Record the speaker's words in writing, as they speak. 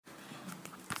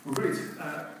Well, great.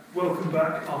 Welcome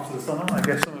back after the summer. I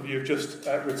guess some of you have just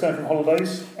returned from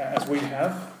holidays, as we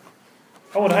have.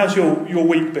 I wonder, how's your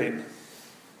week been?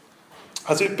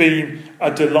 Has it been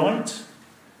a delight?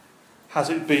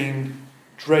 Has it been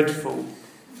dreadful?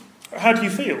 How do you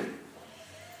feel?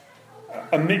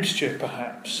 A mixture,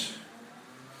 perhaps.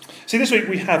 See, this week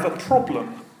we have a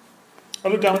problem. I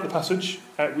look down at the passage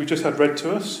we just had read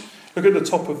to us. Look at the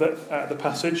top of the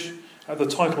passage, the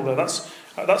title there.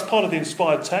 That's part of the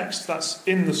inspired text. That's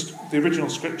in the original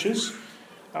scriptures.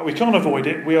 We can't avoid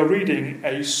it. We are reading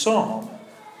a psalm.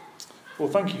 Well,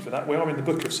 thank you for that. We are in the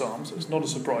book of Psalms. It's not a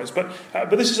surprise. But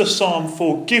this is a psalm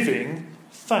for giving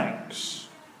thanks.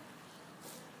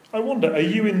 I wonder, are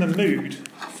you in the mood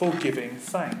for giving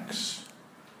thanks?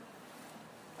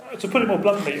 To put it more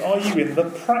bluntly, are you in the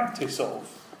practice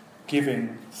of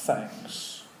giving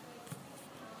thanks?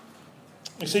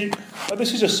 You see,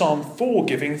 this is a psalm for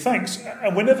giving thanks,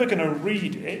 and we're never going to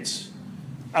read it,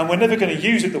 and we're never going to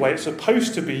use it the way it's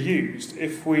supposed to be used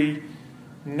if we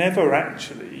never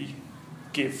actually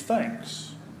give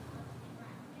thanks.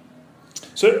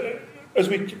 So, as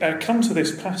we come to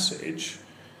this passage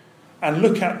and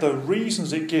look at the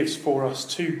reasons it gives for us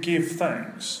to give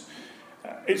thanks,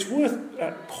 it's worth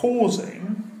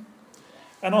pausing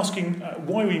and asking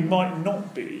why we might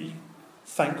not be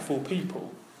thankful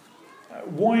people.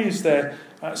 Why is there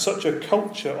such a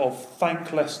culture of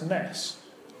thanklessness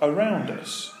around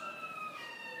us?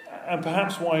 And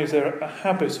perhaps why is there a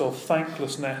habit of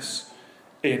thanklessness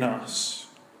in us?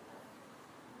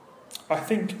 I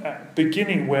think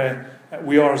beginning where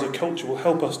we are as a culture will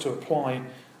help us to apply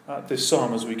this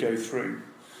psalm as we go through.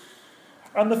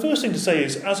 And the first thing to say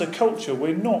is, as a culture,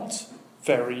 we're not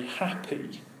very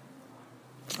happy.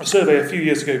 A survey a few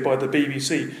years ago by the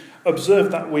BBC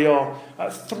observed that we are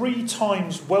 3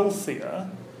 times wealthier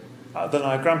than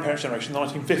our grandparents' generation in the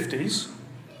 1950s.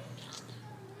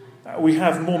 We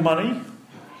have more money,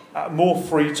 more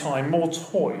free time, more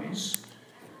toys,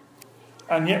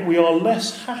 and yet we are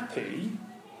less happy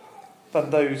than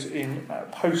those in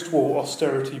post-war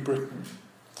austerity Britain.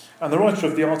 And the writer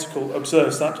of the article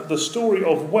observes that the story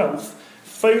of wealth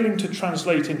failing to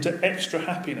translate into extra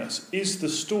happiness is the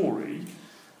story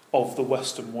of the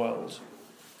Western world.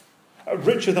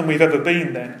 Richer than we've ever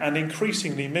been then, and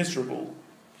increasingly miserable.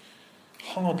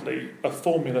 Hardly a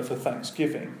formula for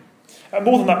thanksgiving. And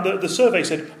more than that, the survey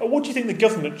said, what do you think the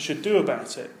government should do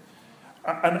about it?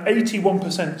 And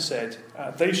 81% said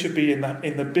they should be in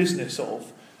the business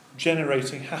of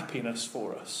generating happiness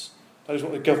for us. That is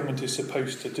what the government is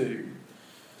supposed to do.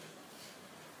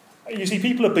 You see,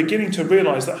 people are beginning to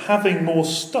realise that having more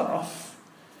stuff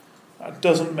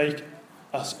doesn't make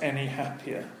us any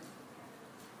happier.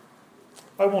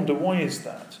 I wonder, why is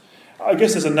that? I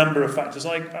guess there's a number of factors.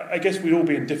 I guess we'd all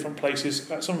be in different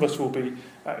places. Some of us will be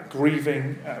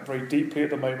grieving very deeply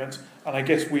at the moment, and I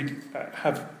guess we'd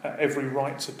have every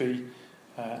right to be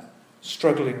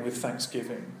struggling with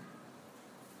Thanksgiving.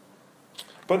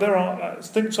 But there are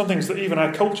some things that even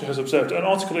our culture has observed. An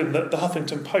article in the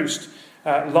Huffington Post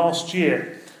last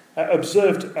year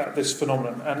observed this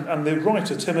phenomenon, and the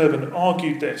writer, Tim Urban,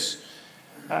 argued this,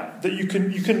 that you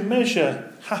can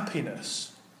measure happiness.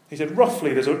 He said,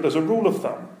 roughly, there's a rule of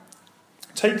thumb.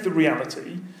 Take the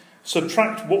reality,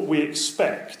 subtract what we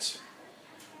expect,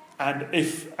 and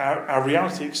if our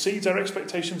reality exceeds our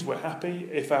expectations, we're happy.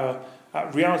 If our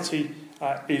reality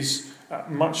is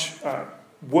much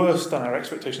worse than our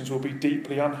expectations, we'll be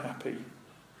deeply unhappy.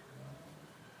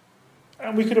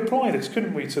 And we could apply this,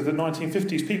 couldn't we, to the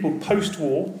 1950s. People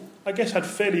post-war, I guess, had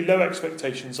fairly low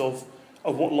expectations of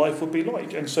what life would be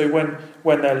like. And so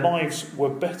when their lives were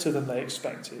better than they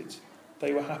expected,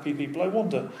 they were happy people. I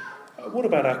wonder, what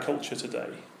about our culture today?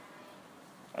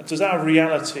 Does our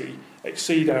reality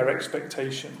exceed our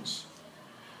expectations?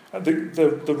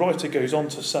 The writer goes on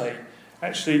to say,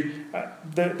 actually,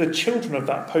 the children of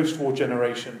that post-war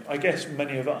generation, I guess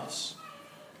many of us,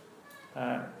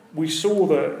 we saw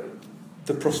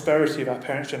the prosperity of our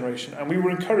parents' generation, and we were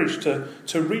encouraged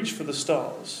to reach for the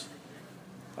stars.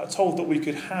 Told that we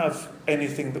could have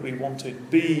anything that we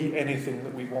wanted, be anything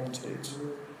that we wanted.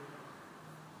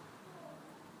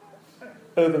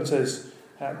 Urban says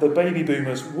the baby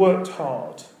boomers worked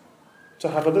hard to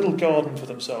have a little garden for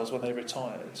themselves when they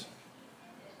retired.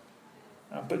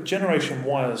 But Generation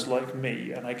Yers like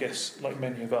me, and I guess like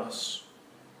many of us,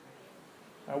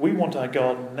 we want our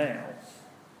garden now.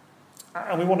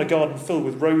 And we want a garden filled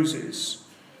with roses.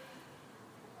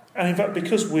 And in fact,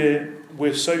 because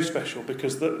we're so special,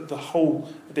 because the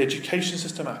education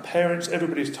system, our parents,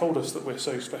 everybody's told us that we're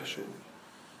so special.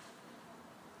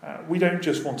 We don't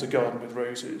just want a garden with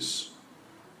roses.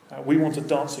 We want a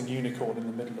dancing unicorn in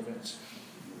the middle of it.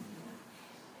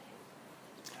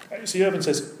 See, Urban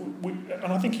says, and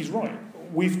I think he's right,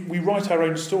 we write our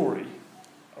own story.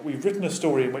 We've written a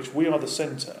story in which we are the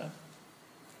centre,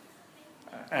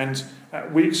 and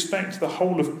we expect the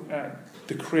whole of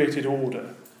the created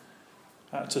order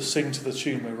to sing to the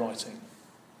tune we're writing.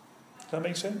 Does that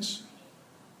make sense?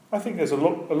 I think there's a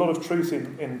lot of truth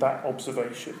in that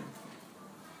observation.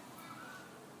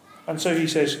 And so he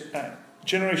says,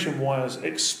 Generation Yers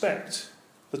expect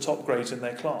the top grades in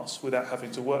their class without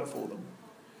having to work for them.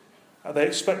 They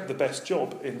expect the best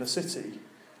job in the city.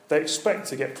 They expect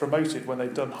to get promoted when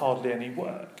they've done hardly any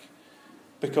work,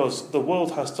 because the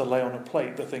world has to lay on a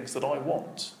plate the things that I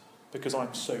want, because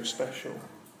I'm so special.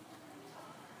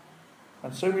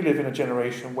 And so we live in a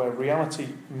generation where reality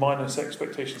minus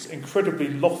expectations, incredibly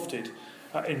lofted,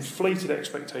 inflated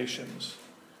expectations,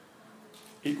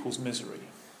 equals misery.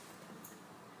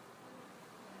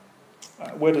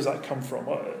 Where does that come from?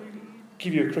 I'll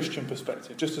give you a Christian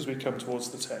perspective, just as we come towards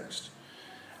the text.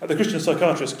 The Christian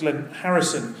psychiatrist Glenn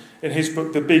Harrison, in his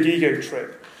book The Big Ego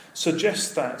Trip,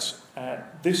 suggests that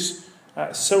this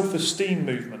self-esteem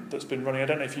movement that's been running, I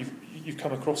don't know if you've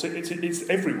come across it, it's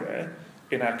everywhere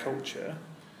in our culture,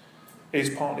 is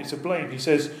partly to blame. He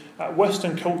says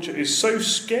Western culture is so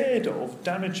scared of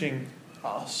damaging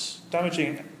us,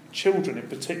 damaging children in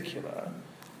particular,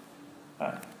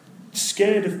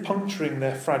 scared of puncturing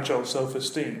their fragile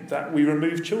self-esteem, that we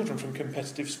remove children from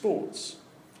competitive sports.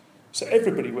 So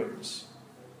everybody wins.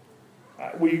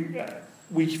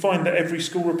 We find that every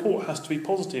school report has to be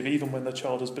positive, even when the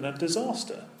child has been a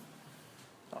disaster.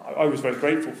 I was very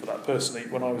grateful for that personally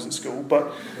when I was at school,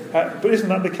 but isn't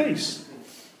that the case?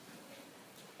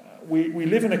 We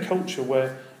live in a culture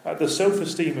where the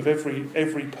self-esteem of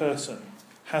every person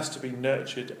has to be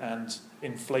nurtured and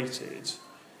inflated.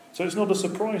 So it's not a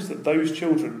surprise that those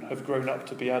children have grown up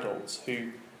to be adults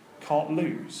who can't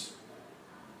lose,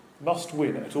 must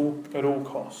win at all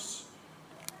costs,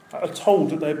 are told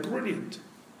that they're brilliant,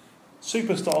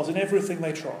 superstars in everything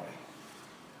they try.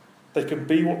 They can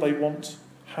be what they want,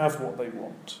 have what they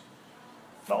want.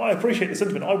 Now, I appreciate the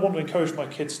sentiment. I want to encourage my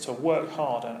kids to work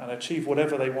hard and achieve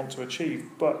whatever they want to achieve,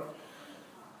 but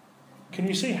can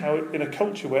you see how in a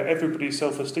culture where everybody's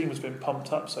self-esteem has been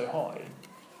pumped up so high,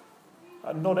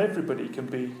 not everybody can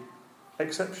be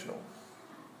exceptional,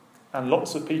 and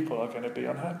lots of people are going to be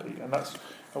unhappy? And that's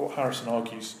what Harrison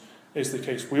argues is the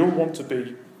case. We all want to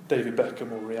be David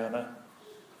Beckham or Rihanna,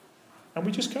 and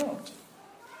we just can't.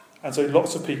 And so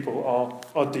lots of people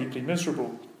are deeply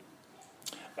miserable.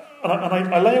 And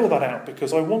I lay all that out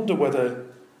because I wonder whether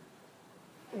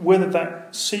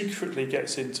that secretly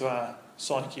gets into our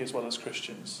psyche as well as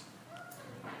Christians.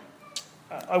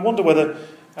 I wonder whether...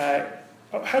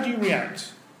 how do you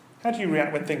react? How do you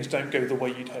react when things don't go the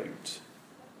way you'd hoped?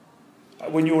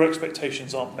 When your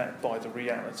expectations aren't met by the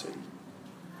reality?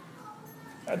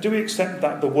 Do we accept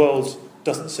that the world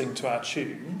doesn't sing to our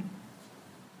tune?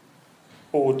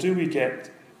 Or do we get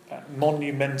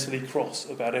monumentally cross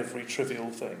about every trivial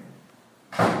thing?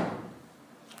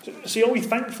 See, are we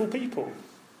thankful people?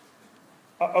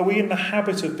 Are we in the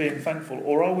habit of being thankful?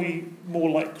 Or are we more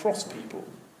like cross people,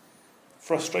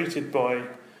 frustrated by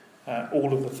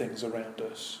all of the things around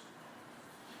us?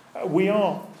 We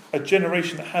are a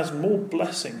generation that has more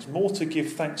blessings, more to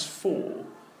give thanks for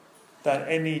than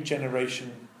any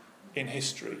generation in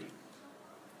history.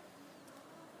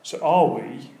 So are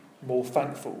we more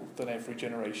thankful than every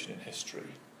generation in history?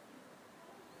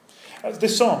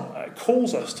 This psalm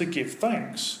calls us to give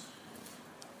thanks.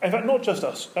 In fact, not just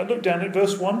us. Look down at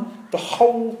verse 1. The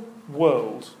whole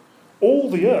world, all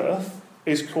the earth,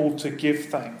 is called to give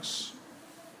thanks.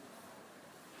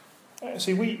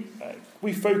 See,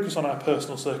 we focus on our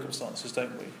personal circumstances,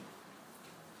 don't we?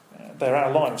 They're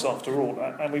our lives, after all,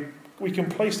 and we can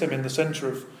place them in the centre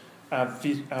of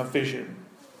our vision,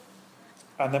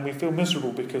 and then we feel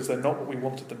miserable because they're not what we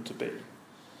wanted them to be.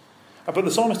 But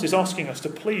the psalmist is asking us to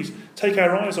please take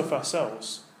our eyes off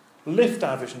ourselves, lift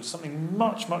our vision to something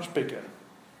much, much bigger,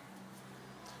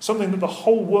 something that the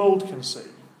whole world can see,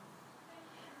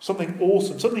 something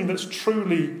awesome, something that's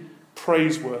truly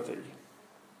praiseworthy.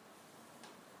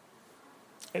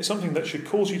 It's something that should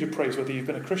cause you to praise whether you've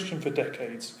been a Christian for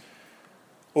decades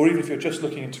or even if you're just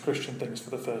looking into Christian things for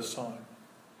the first time.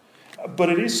 But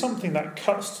it is something that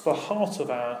cuts to the heart of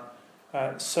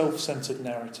our self-centred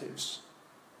narratives.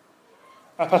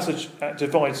 Our passage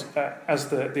divides, as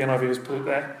the NIV has put it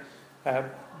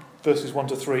there, verses 1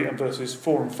 to 3 and verses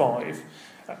 4 and 5.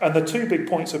 And the two big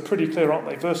points are pretty clear, aren't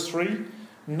they? Verse 3,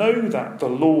 know that the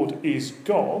Lord is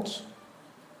God.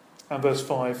 And verse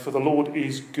 5, for the Lord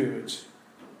is good.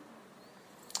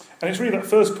 And it's really that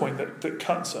first point that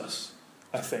cuts us,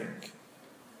 I think.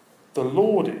 The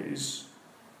Lord is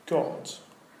God.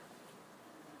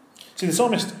 See, the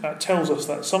psalmist tells us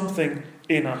that something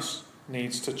in us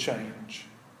needs to change.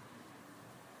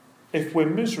 If we're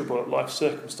miserable at life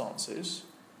circumstances,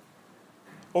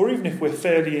 or even if we're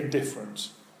fairly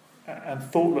indifferent and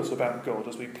thoughtless about God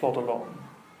as we plod along,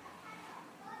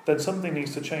 then something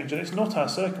needs to change. And it's not our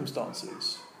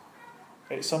circumstances,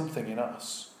 it's something in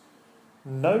us.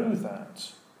 Know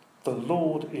that the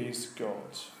Lord is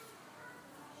God.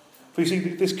 For you see,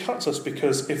 this cuts us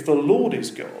because if the Lord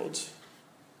is God,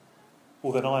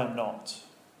 well then I am not,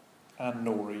 and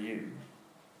nor are you.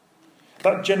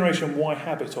 That Generation Y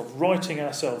habit of writing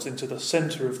ourselves into the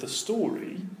centre of the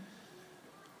story,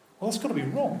 well, that's got to be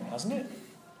wrong, hasn't it?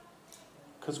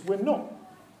 Because we're not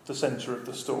the centre of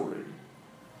the story.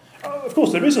 Of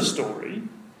course, there is a story,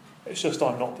 it's just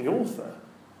I'm not the author.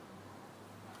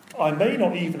 I may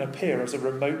not even appear as a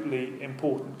remotely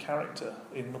important character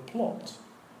in the plot.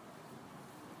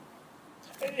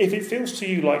 If it feels to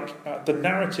you like the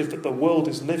narrative that the world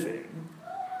is living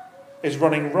is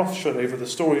running roughshod over the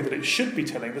story that it should be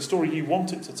telling, the story you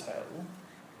want it to tell,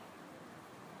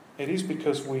 it is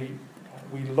because we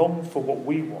long for what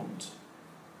we want,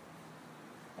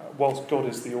 whilst God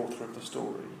is the author of the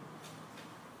story.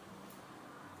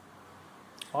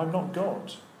 I'm not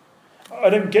God. I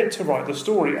don't get to write the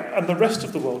story, and the rest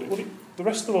of the world, the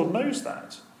rest of the world knows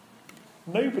that.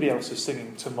 Nobody else is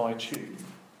singing to my tune.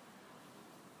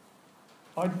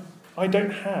 I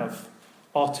don't have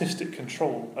artistic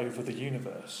control over the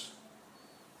universe.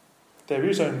 There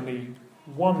is only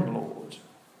one Lord,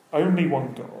 only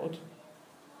one God,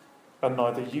 and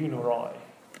neither you nor I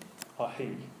are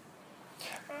He.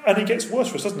 And it gets worse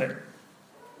for us, doesn't it?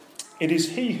 It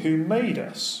is He who made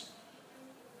us.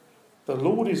 The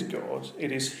Lord is God.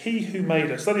 It is He who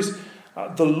made us. That is,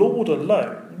 the Lord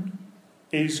alone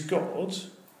is God.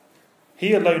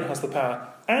 He alone has the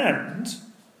power, and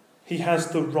He has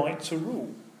the right to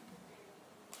rule.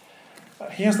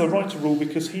 He has the right to rule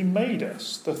because He made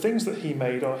us. The things that He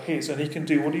made are His, and He can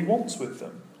do what He wants with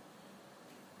them.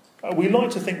 We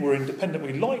like to think we're independent.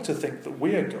 We like to think that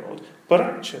we are God, but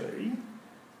actually,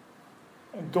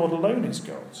 God alone is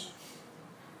God.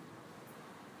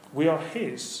 We are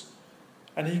His,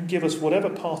 and He can give us whatever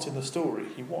part in the story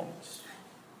He wants.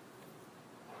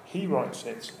 He writes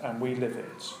it, and we live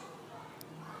it.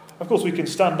 Of course, we can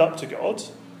stand up to God,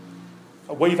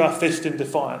 wave our fist in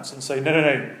defiance and say,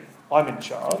 no, I'm in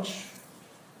charge.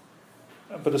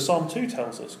 But as Psalm 2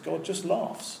 tells us, God just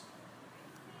laughs.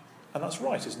 And that's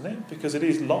right, isn't it? Because it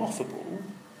is laughable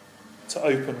to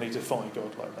openly defy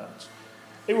God like that.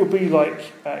 It would be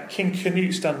like King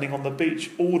Canute standing on the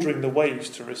beach ordering the waves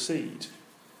to recede.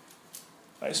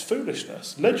 It's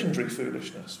foolishness, legendary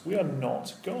foolishness. We are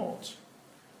not God.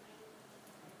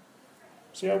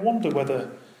 See, I wonder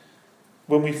whether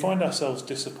when we find ourselves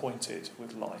disappointed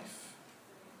with life,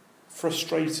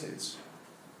 frustrated,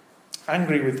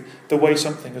 angry with the way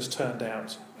something has turned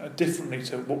out, differently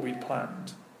to what we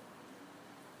planned,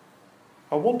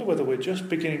 I wonder whether we're just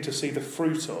beginning to see the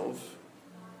fruit of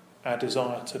our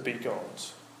desire to be God.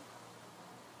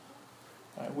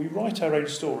 We write our own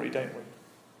story, don't we?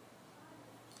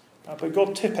 But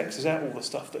God Tipp-Exes out all the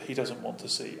stuff that He doesn't want to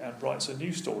see and writes a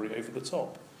new story over the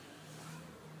top.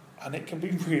 And it can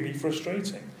be really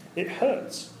frustrating. It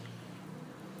hurts.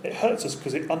 It hurts us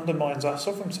because it undermines our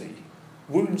sovereignty,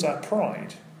 wounds our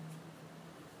pride,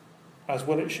 as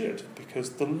well it should,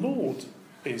 because the Lord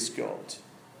is God,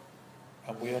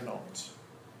 and we are not.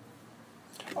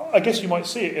 I guess you might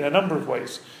see it in a number of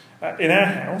ways. In our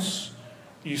house,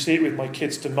 you see it with my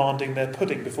kids demanding their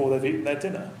pudding before they've eaten their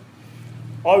dinner.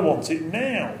 I want it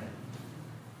now.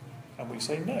 And we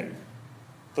say no.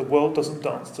 The world doesn't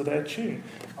dance to their tune.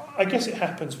 I guess it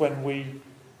happens when we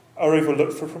are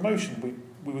overlooked for promotion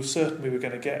we were certain we were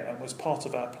going to get and was part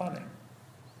of our planning.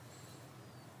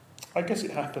 I guess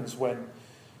it happens when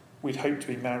we'd hoped to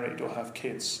be married or have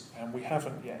kids and we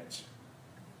haven't yet.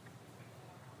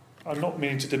 I'm not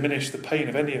meaning to diminish the pain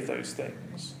of any of those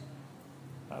things.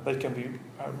 They can be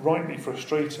rightly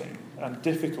frustrating and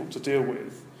difficult to deal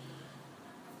with.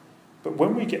 But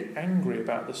when we get angry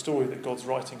about the story that God's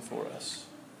writing for us,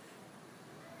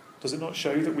 does it not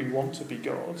show that we want to be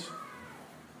God?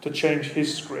 To change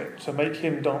His script, to make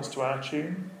Him dance to our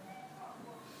tune?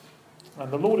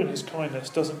 And the Lord in His kindness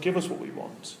doesn't give us what we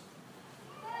want.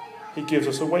 He gives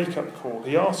us a wake-up call.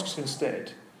 He asks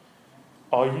instead,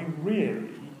 are you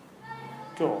really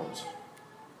God?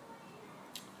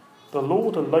 The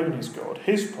Lord alone is God,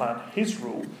 His plan, His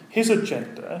rule, His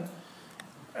agenda,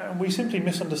 and we simply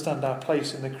misunderstand our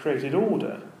place in the created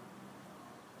order.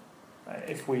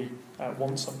 if we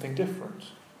want something different.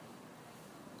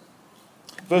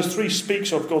 Verse 3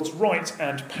 speaks of God's right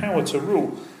and power to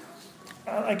rule.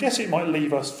 I guess it might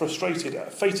leave us frustrated,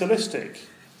 fatalistic.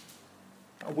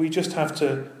 We just have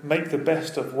to make the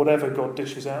best of whatever God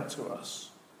dishes out to us.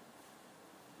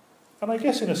 And I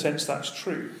guess in a sense that's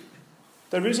true.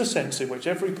 There is a sense in which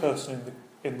every person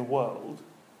in the world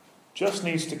just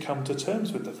needs to come to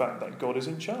terms with the fact that God is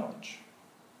in charge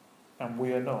and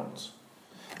we are not.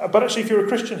 But actually, if you're a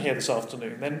Christian here this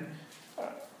afternoon, then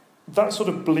that sort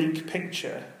of bleak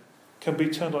picture can be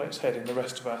turned on its head in the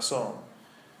rest of our psalm.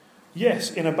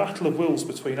 Yes, in a battle of wills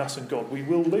between us and God, we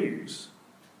will lose.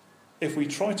 If we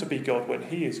try to be God when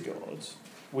he is God,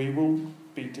 we will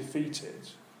be defeated.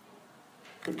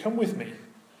 But come with me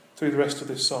through the rest of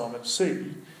this psalm and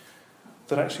see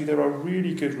that actually there are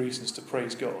really good reasons to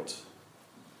praise God.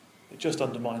 It just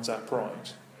undermines our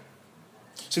pride.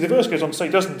 See, the verse goes on to say,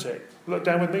 doesn't it? Look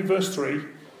down with me, verse 3.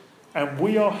 And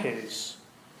we are his.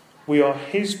 We are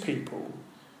his people,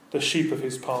 the sheep of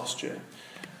his pasture.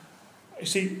 You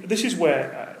see, this is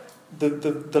where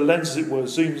the lens, as it were,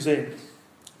 zooms in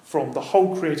from the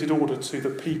whole created order to the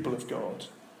people of God.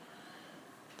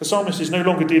 The psalmist is no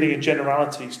longer dealing in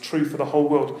generalities, true for the whole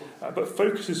world, but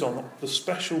focuses on the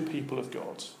special people of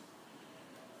God.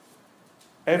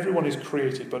 Everyone is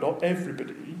created, but not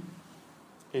everybody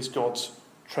is God's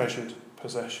treasured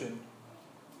possession.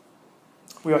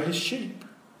 We are his sheep.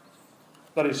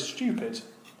 That is stupid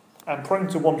and prone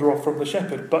to wander off from the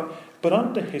shepherd, but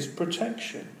under his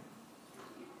protection.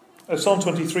 As Psalm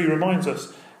 23 reminds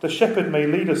us, the shepherd may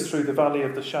lead us through the valley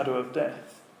of the shadow of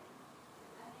death,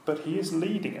 but he is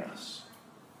leading us.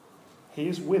 He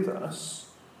is with us,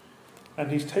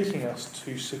 and he's taking us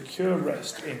to secure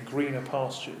rest in greener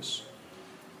pastures.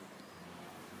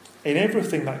 In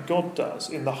everything that God does,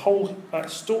 in the whole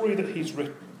story that he's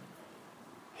written,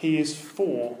 he is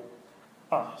for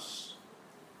us.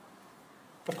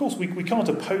 Of course, we can't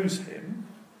oppose him,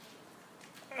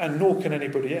 and nor can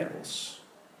anybody else.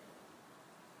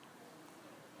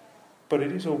 But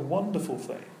it is a wonderful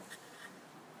thing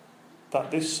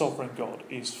that this sovereign God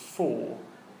is for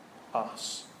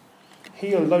us.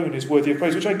 He alone is worthy of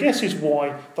praise, which I guess is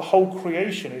why the whole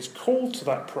creation is called to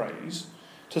that praise,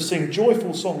 to sing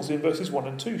joyful songs in verses 1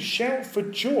 and 2. Shout for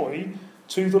joy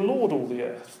to the Lord, all the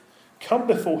earth. Come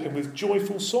before him with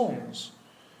joyful songs.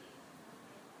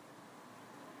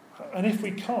 And if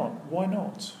we can't, why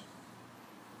not?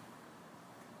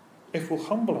 If we'll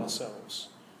humble ourselves,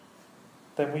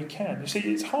 then we can. You see,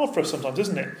 it's hard for us sometimes,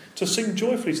 isn't it, to sing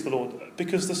joyfully to the Lord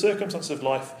because the circumstances of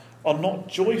life are not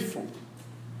joyful.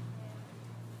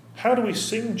 How do we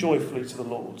sing joyfully to the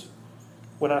Lord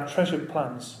when our treasured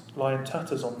plans lie in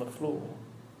tatters on the floor?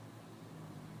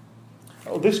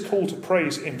 Oh, this call to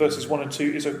praise in verses 1 and 2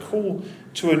 is a call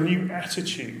to a new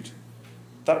attitude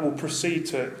that will proceed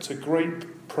to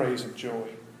great praise and joy.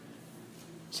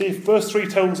 See, if verse 3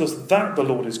 tells us that the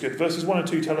Lord is good, verses 1 and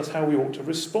 2 tell us how we ought to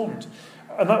respond.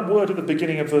 And that word at the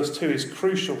beginning of verse 2 is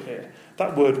crucial here.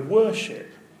 That word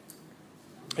worship.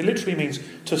 It literally means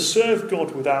to serve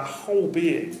God with our whole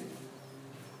being.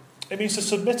 It means to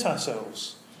submit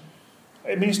ourselves.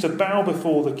 It means to bow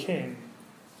before the King.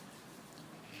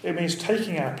 It means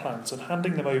taking our plans and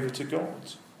handing them over to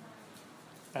God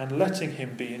and letting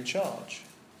him be in charge.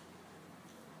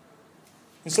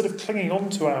 Instead of clinging on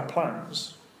to our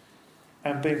plans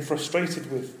and being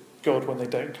frustrated with God when they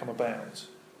don't come about,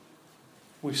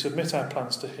 we submit our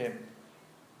plans to him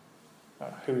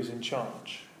who is in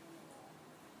charge.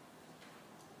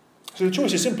 So the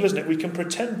choice is simple, isn't it? We can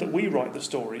pretend that we write the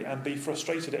story and be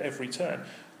frustrated at every turn,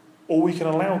 or we can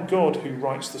allow God who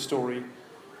writes the story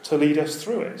to lead us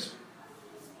through it.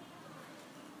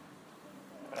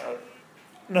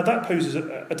 Now that poses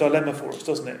a dilemma for us,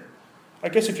 doesn't it? I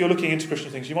guess if you're looking into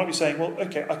Christian things, you might be saying, well,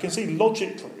 okay, I can see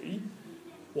logically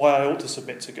why I ought to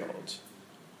submit to God.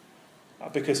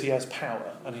 Because he has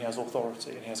power and he has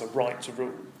authority and he has a right to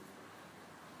rule.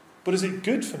 But is it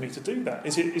good for me to do that?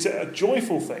 Is it a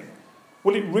joyful thing?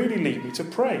 Will it really lead me to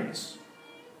praise?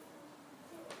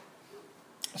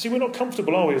 See, we're not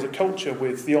comfortable, are we, as a culture,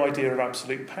 with the idea of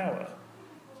absolute power.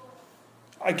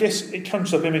 I guess it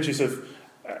comes up images of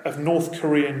North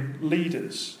Korean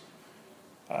leaders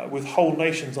with whole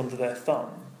nations under their thumb,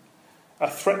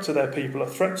 a threat to their people, a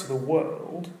threat to the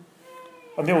world.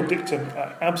 And the old dictum,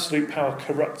 absolute power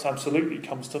corrupts absolutely,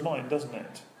 comes to mind, doesn't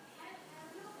it?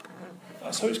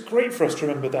 So it's great for us to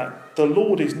remember that the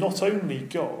Lord is not only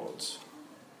God,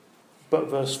 but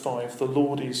verse 5, the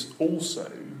Lord is also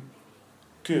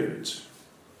good.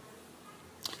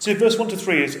 So verse 1 to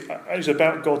 3 is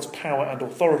about God's power and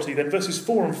authority. Then verses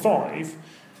 4 and 5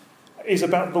 is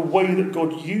about the way that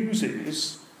God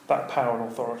uses that power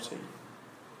and authority.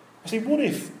 I see, what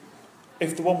if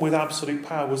the one with absolute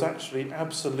power was actually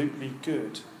absolutely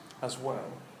good as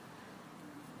well?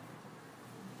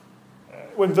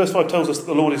 When verse 5 tells us that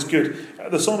the Lord is good,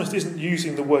 the psalmist isn't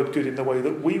using the word good in the way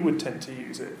that we would tend to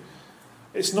use it.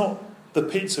 It's not the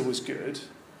pizza was good,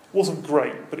 wasn't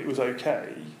great, but it was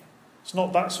okay. It's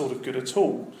not that sort of good at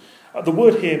all. The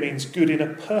word here means good in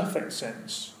a perfect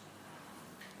sense,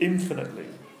 infinitely,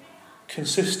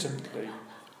 consistently,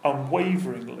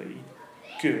 unwaveringly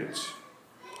good,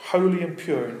 holy and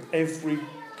pure in every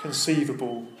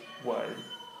conceivable way.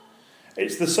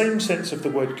 It's the same sense of the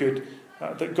word good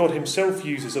that God himself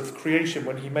uses of creation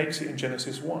when he makes it in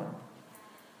Genesis 1.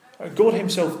 God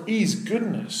himself is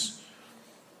goodness.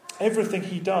 Everything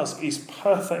he does is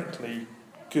perfectly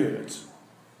good.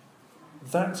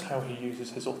 That's how he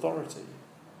uses his authority.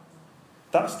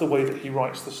 That's the way that he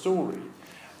writes the story.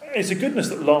 It's a goodness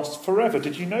that lasts forever.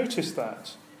 Did you notice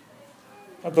that?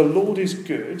 The Lord is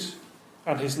good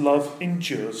and his love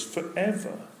endures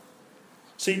forever.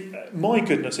 See, my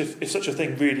goodness, if such a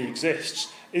thing really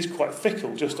exists, is quite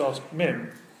fickle. Just ask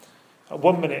Mim.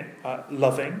 1 minute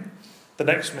loving, the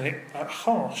next minute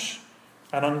harsh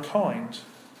and unkind.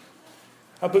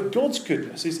 But God's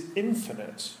goodness is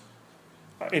infinite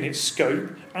in its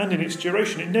scope and in its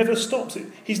duration. It never stops.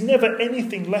 He's never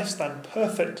anything less than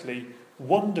perfectly,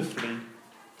 wonderfully,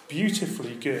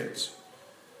 beautifully good.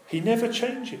 He never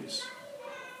changes.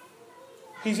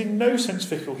 He's in no sense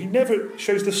fickle. He never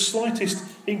shows the slightest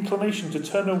inclination to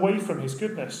turn away from his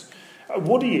goodness.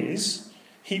 What he is,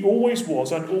 he always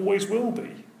was and always will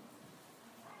be.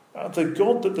 The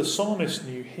God that the psalmist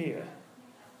knew here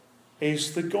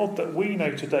is the God that we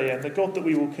know today and the God that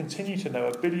we will continue to know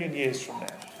 1 billion years from now.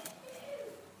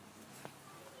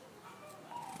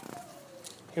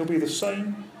 He'll be the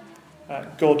same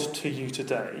God to you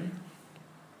today,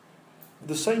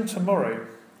 the same tomorrow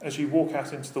as you walk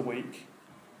out into the week,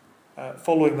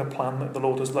 following the plan that the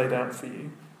Lord has laid out for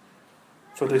you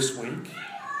for this week,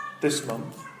 this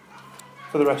month,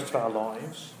 for the rest of our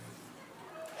lives.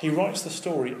 He writes the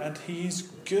story and he is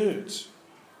good.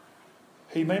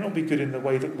 He may not be good in the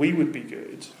way that we would be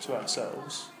good to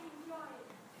ourselves.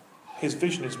 His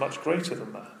vision is much greater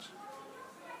than that.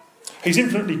 He's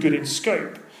infinitely good in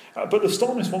scope, but the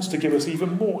psalmist wants to give us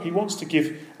even more. He wants to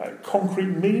give concrete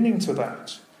meaning to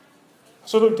that.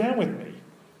 So look down with me.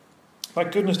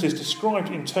 That goodness is described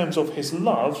in terms of his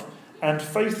love and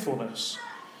faithfulness.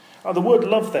 The word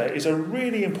love there is a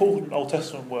really important Old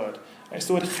Testament word. It's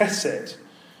the word chesed.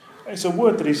 It's a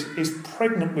word that is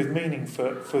pregnant with meaning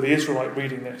for the Israelite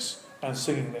reading this and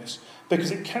singing this,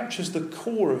 because it captures the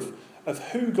core of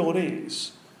who God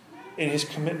is in his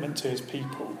commitment to his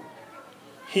people.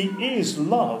 He is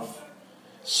love,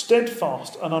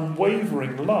 steadfast and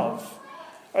unwavering love,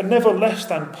 and never less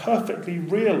than perfectly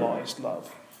realised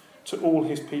love to all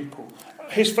his people.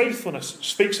 His faithfulness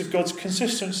speaks of God's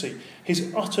consistency,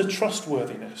 his utter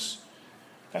trustworthiness.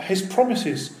 His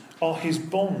promises are his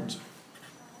bond,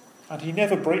 and he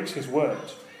never breaks his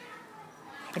word.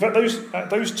 In fact,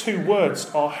 those two words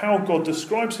are how God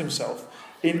describes himself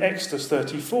in Exodus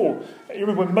 34. You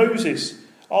remember when Moses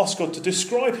asked God to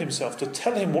describe himself, to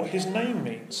tell him what his name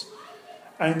means.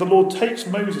 And the Lord takes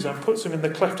Moses and puts him in the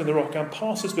cleft in the rock and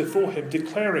passes before him,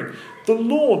 declaring, the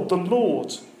Lord,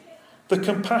 the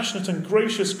compassionate and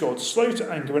gracious God, slow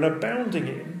to anger and abounding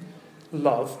in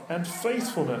love and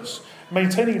faithfulness,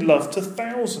 maintaining love to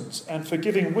thousands and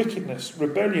forgiving wickedness,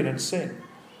 rebellion and sin.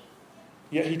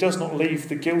 Yet he does not leave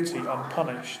the guilty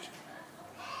unpunished.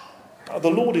 The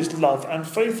Lord is love and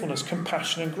faithfulness,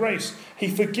 compassion and grace. He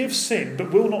forgives sin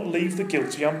but will not leave the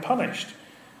guilty unpunished.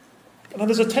 And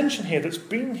there's a tension here that's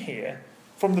been here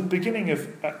from the beginning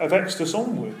of Exodus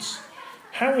onwards.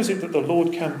 How is it that the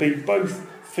Lord can be both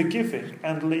forgiving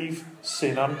and leave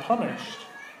sin unpunished?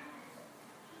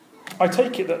 I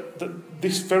take it that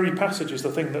this very passage is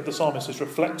the thing that the psalmist is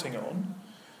reflecting on.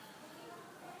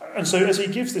 And so as he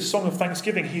gives this song of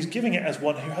thanksgiving, he's giving it as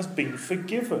one who has been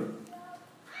forgiven.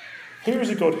 Here is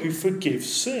a God who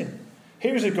forgives sin.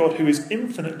 Here is a God who is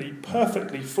infinitely,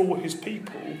 perfectly for his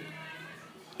people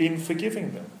in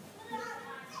forgiving them.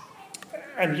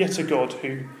 And yet a God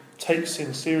who takes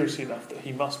sin seriously enough that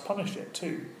he must punish it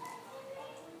too.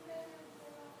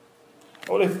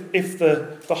 Well, if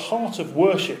the heart of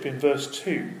worship in verse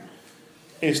 2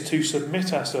 is to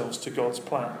submit ourselves to God's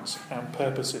plans and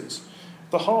purposes,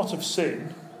 the heart of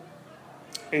sin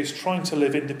is trying to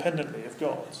live independently of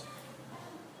God.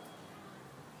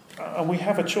 And we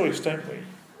have a choice, don't we?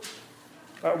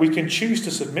 We can choose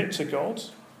to submit to God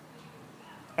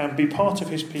and be part of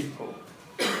his people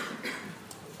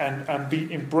and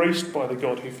be embraced by the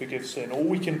God who forgives sin, or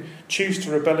we can choose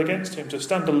to rebel against him, to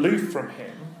stand aloof from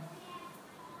him.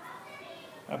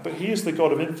 But he is the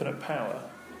God of infinite power,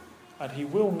 and he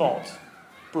will not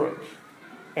brook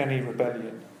any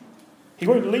rebellion. He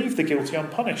won't leave the guilty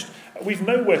unpunished. We've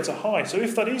nowhere to hide. So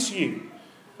if that is you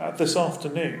this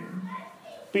afternoon,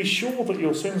 be sure that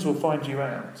your sins will find you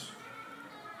out.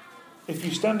 If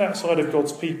you stand outside of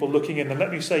God's people looking in, then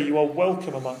let me say you are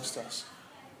welcome amongst us.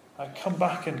 Come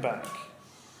back and back.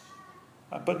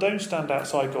 But don't stand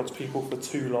outside God's people for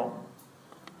too long,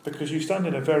 because you stand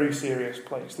in a very serious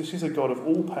place. This is a God of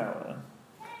all power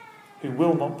who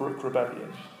will not brook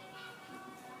rebellion.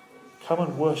 Come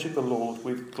and worship the Lord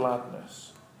with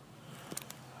gladness.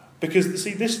 Because,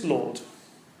 see, this Lord,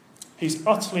 he's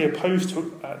utterly opposed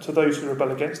to those who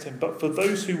rebel against him. But for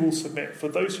those who will submit, for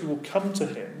those who will come to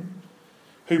him,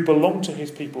 who belong to his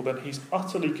people, then he's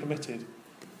utterly committed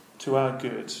to our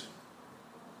good.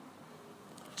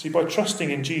 See, by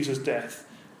trusting in Jesus' death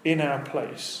in our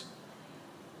place,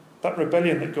 that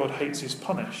rebellion that God hates is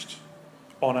punished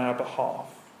on our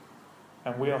behalf,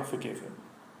 and we are forgiven.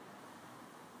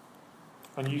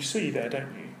 And you see there,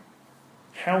 don't you,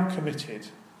 how committed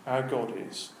our God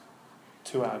is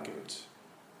to our good.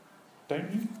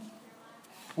 Don't you?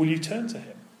 Will you turn to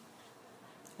him?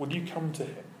 Will you come to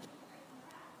him?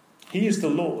 He is the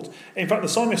Lord. In fact, the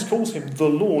psalmist calls him the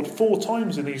Lord 4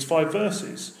 times in these 5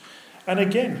 verses. And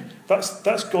again,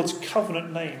 that's God's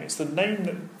covenant name. It's the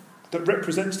name that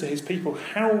represents to his people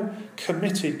how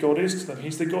committed God is to them.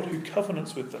 He's the God who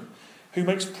covenants with them, who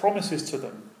makes promises to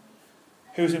them,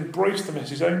 who has embraced them as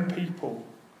his own people.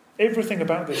 Everything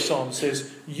about this psalm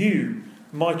says, you,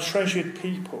 my treasured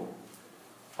people,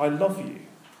 I love you.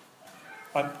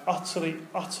 I'm utterly,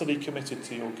 utterly committed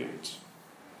to your good.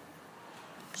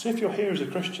 So if you're here as a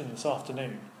Christian this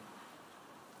afternoon,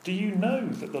 do you know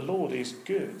that the Lord is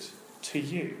good to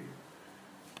you?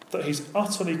 That he's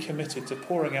utterly committed to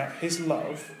pouring out his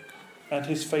love and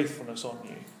his faithfulness on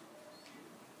you?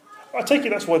 I take it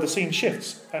that's why the scene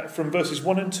shifts from verses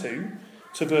 1 and 2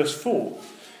 to verse 4.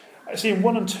 See, in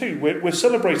 1 and 2, we're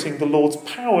celebrating the Lord's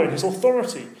power and his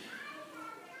authority.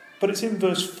 But it's in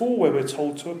verse 4 where we're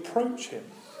told to approach him.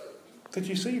 Did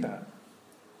you see that?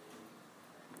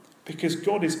 Because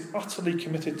God is utterly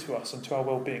committed to us and to our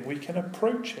well-being. We can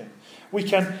approach him. We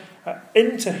can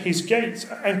enter his gates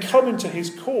and come into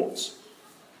his courts.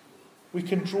 We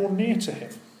can draw near to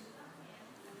him.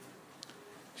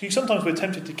 See, sometimes we're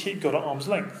tempted to keep God at arm's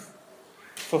length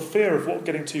for fear of what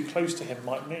getting too close to him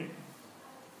might mean.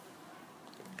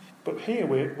 But here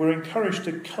we're encouraged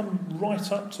to come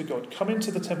right up to God, come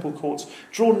into the temple courts,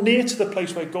 draw near to the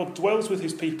place where God dwells with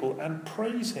his people and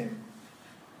praise him.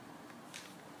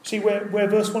 See, where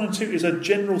verse 1 and 2 is a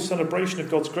general celebration of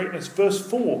God's greatness, verse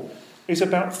 4 is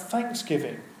about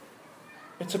thanksgiving.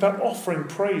 It's about offering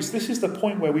praise. This is the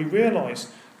point where we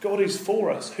realise God is for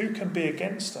us. Who can be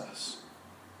against us?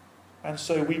 And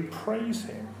so we praise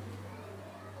him.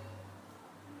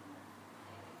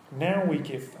 Now we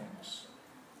give thanks.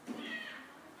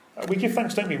 We give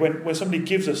thanks, don't we, when somebody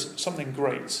gives us something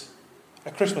great,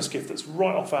 a Christmas gift that's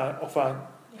right off our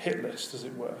hit list, as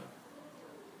it were.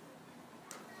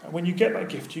 And when you get that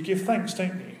gift, you give thanks,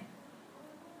 don't you?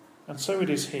 And so it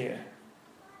is here.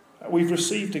 We've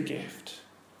received a gift.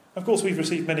 Of course, we've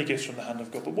received many gifts from the hand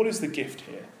of God, but what is the gift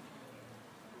here?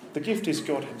 The gift is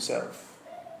God himself.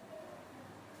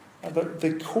 And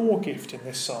the core gift in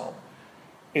this psalm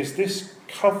is this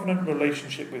covenant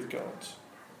relationship with God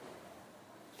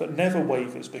that never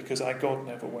wavers, because our God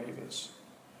never wavers.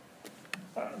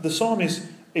 The psalm is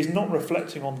not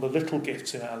reflecting on the little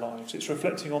gifts in our lives. It's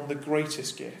reflecting on the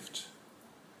greatest gift.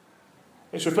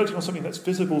 It's reflecting on something that's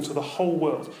visible to the whole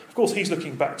world. Of course, he's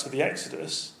looking back to the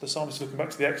Exodus. The psalmist is looking back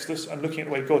to the Exodus and looking at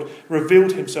the way God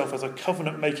revealed himself as a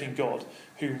covenant-making God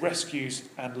who rescues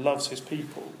and loves his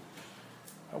people,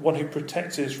 one who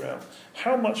protects Israel.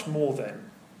 How much more then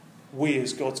we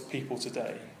as God's people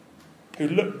today, who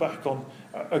look back on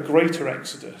a greater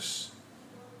Exodus?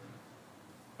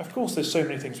 Of course, there's so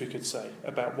many things we could say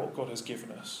about what God has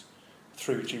given us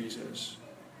through Jesus.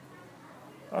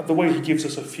 The way he gives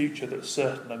us a future that's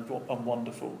certain and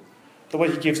wonderful. The way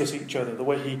he gives us each other. The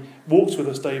way he walks with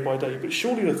us day by day. But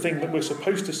surely the thing that we're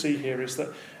supposed to see here is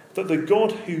that the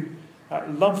God who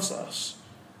loves us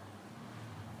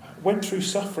went through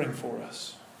suffering for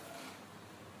us.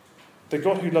 The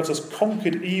God who loves us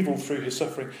conquered evil through his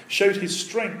suffering, showed his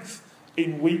strength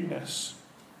in weakness.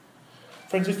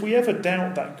 Friends, if we ever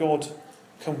doubt that God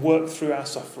can work through our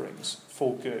sufferings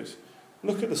for good,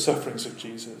 look at the sufferings of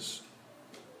Jesus.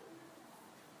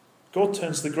 God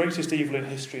turns the greatest evil in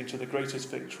history into the greatest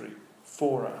victory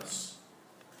for us.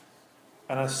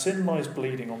 And as sin lies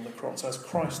bleeding on the cross, as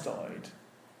Christ died,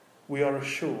 we are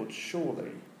assured,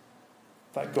 surely,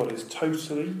 that God is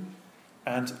totally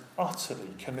and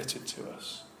utterly committed to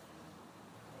us.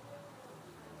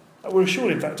 We're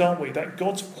assured, in fact, aren't we, that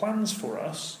God's plans for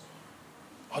us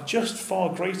are just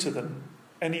far greater than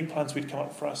any plans we'd come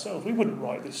up for ourselves. We wouldn't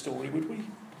write this story, would we?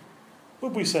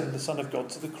 Would we send the Son of God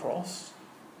to the cross?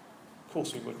 Of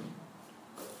course we wouldn't.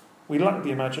 We lack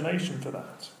the imagination for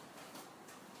that.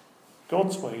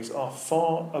 God's ways are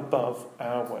far above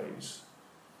our ways.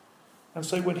 And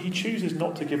so when he chooses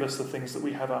not to give us the things that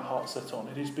we have our hearts set on,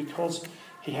 it is because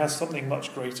he has something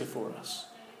much greater for us.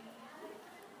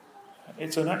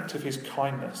 It's an act of his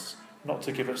kindness not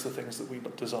to give us the things that we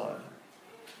desire,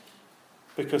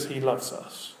 because he loves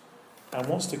us and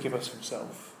wants to give us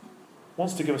himself,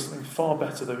 wants to give us something far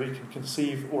better than we can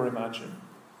conceive or imagine.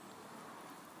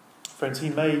 Friends, he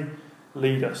may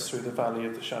lead us through the valley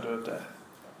of the shadow of death,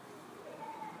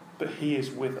 but he is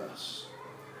with us.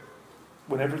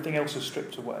 When everything else is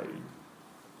stripped away,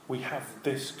 we have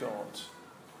this God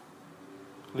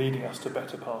leading us to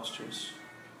better pastures.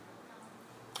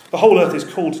 The whole earth is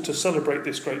called to celebrate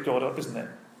this great God, isn't it?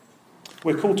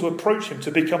 We're called to approach him,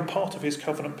 to become part of his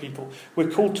covenant people.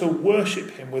 We're called to worship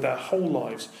him with our whole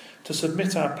lives, to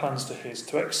submit our plans to his,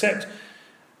 to accept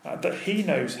that he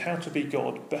knows how to be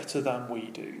God better than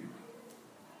we do.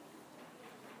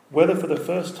 Whether for the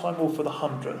first time or for the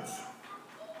 100th,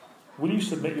 will you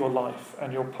submit your life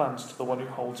and your plans to the one who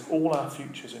holds all our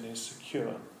futures in his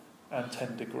secure and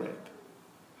tender grip?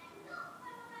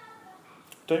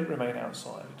 Don't remain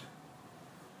outside.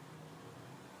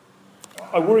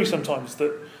 I worry sometimes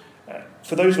that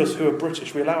for those of us who are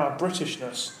British, we allow our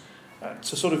Britishness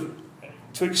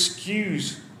to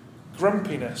excuse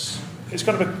grumpiness. It's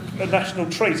kind of a national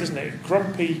trait, isn't it?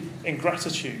 Grumpy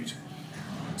ingratitude,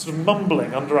 sort of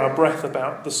mumbling under our breath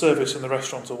about the service in the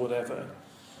restaurant or whatever.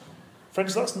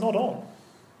 Friends, that's not on.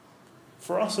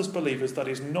 For us as believers, that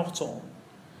is not on.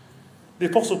 The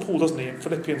Apostle Paul, doesn't he, in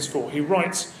Philippians 4, he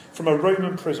writes from a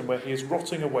Roman prison where he is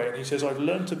rotting away, and he says, I've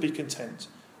learned to be content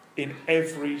in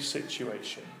every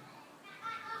situation.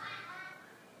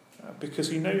 Because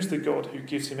he knows the God who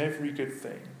gives him every good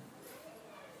thing.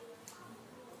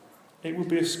 It would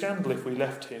be a scandal if we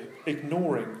left here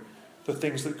ignoring the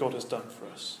things that God has done for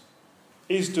us,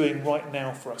 is doing right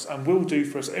now for us, and will do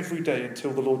for us every day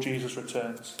until the Lord Jesus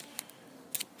returns.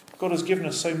 God has given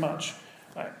us so much.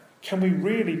 Can we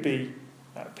really be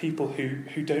people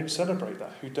who don't celebrate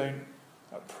that, who don't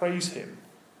praise him,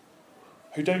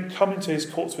 who don't come into his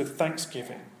courts with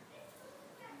thanksgiving?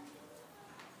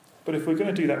 But if we're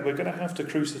going to do that, we're going to have to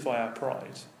crucify our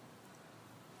pride.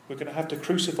 We're going to have to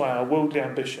crucify our worldly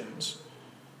ambitions,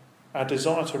 our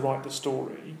desire to write the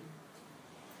story,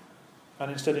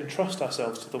 and instead entrust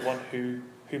ourselves to the one who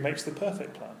makes the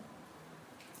perfect plan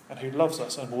and who loves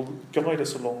us and will guide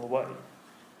us along the way.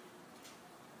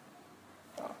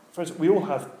 Friends, we all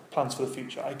have plans for the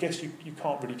future. I guess you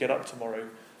can't really get up tomorrow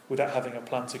without having a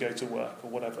plan to go to work or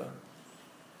whatever.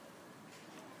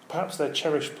 Perhaps they're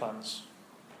cherished plans,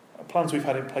 plans we've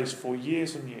had in place for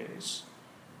years and years.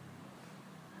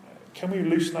 Can we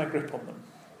loosen our grip on them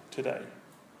today?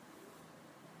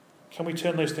 Can we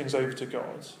turn those things over to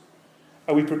God?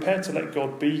 Are we prepared to let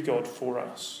God be God for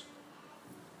us?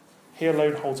 He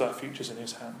alone holds our futures in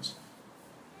his hands.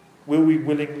 Will we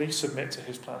willingly submit to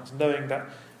his plans, knowing that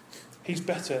he's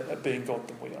better at being God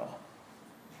than we are?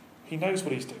 He knows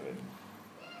what he's doing.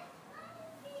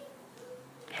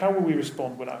 How will we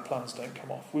respond when our plans don't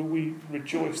come off? Will we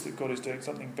rejoice that God is doing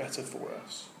something better for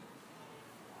us?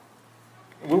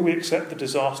 Will we accept the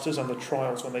disasters and the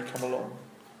trials when they come along?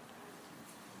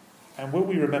 And will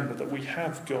we remember that we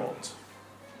have God?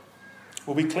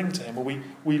 Will we cling to him? Will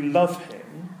we love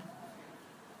him?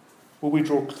 Will we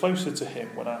draw closer to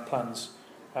him when our plans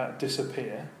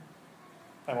disappear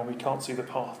and when we can't see the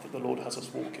path that the Lord has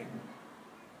us walking?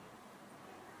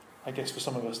 I guess for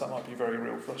some of us that might be very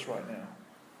real for us right now.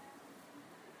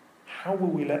 How will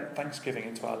we let thanksgiving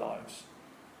into our lives?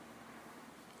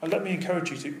 And let me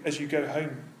encourage you to, as you go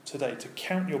home today, to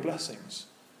count your blessings,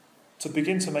 to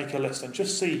begin to make a list and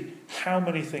just see how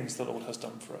many things the Lord has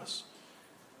done for us.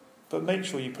 But make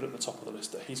sure you put at the top of the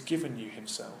list that he's given you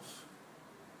himself.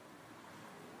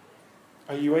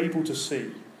 Are you able to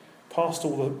see past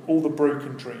all the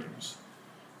broken dreams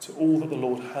to all that the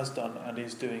Lord has done and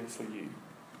is doing for you?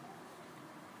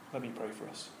 Let me pray for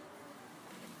us.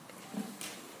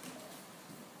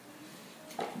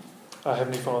 Our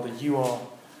Heavenly Father, you are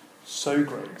so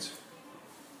great.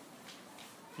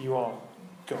 You are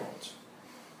God,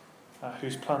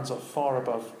 whose plans are far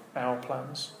above our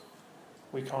plans.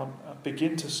 We can't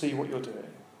begin to see what you're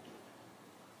doing.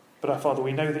 But our Father,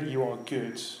 we know that you are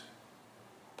good,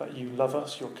 that you love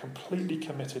us, you're completely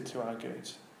committed to our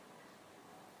good.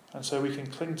 And so we can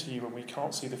cling to you when we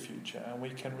can't see the future, and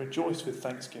we can rejoice with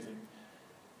thanksgiving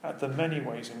at the many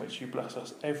ways in which you bless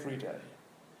us every day.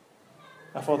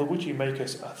 Our Father, would you make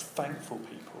us a thankful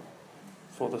people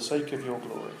for the sake of your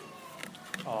glory?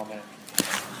 Amen.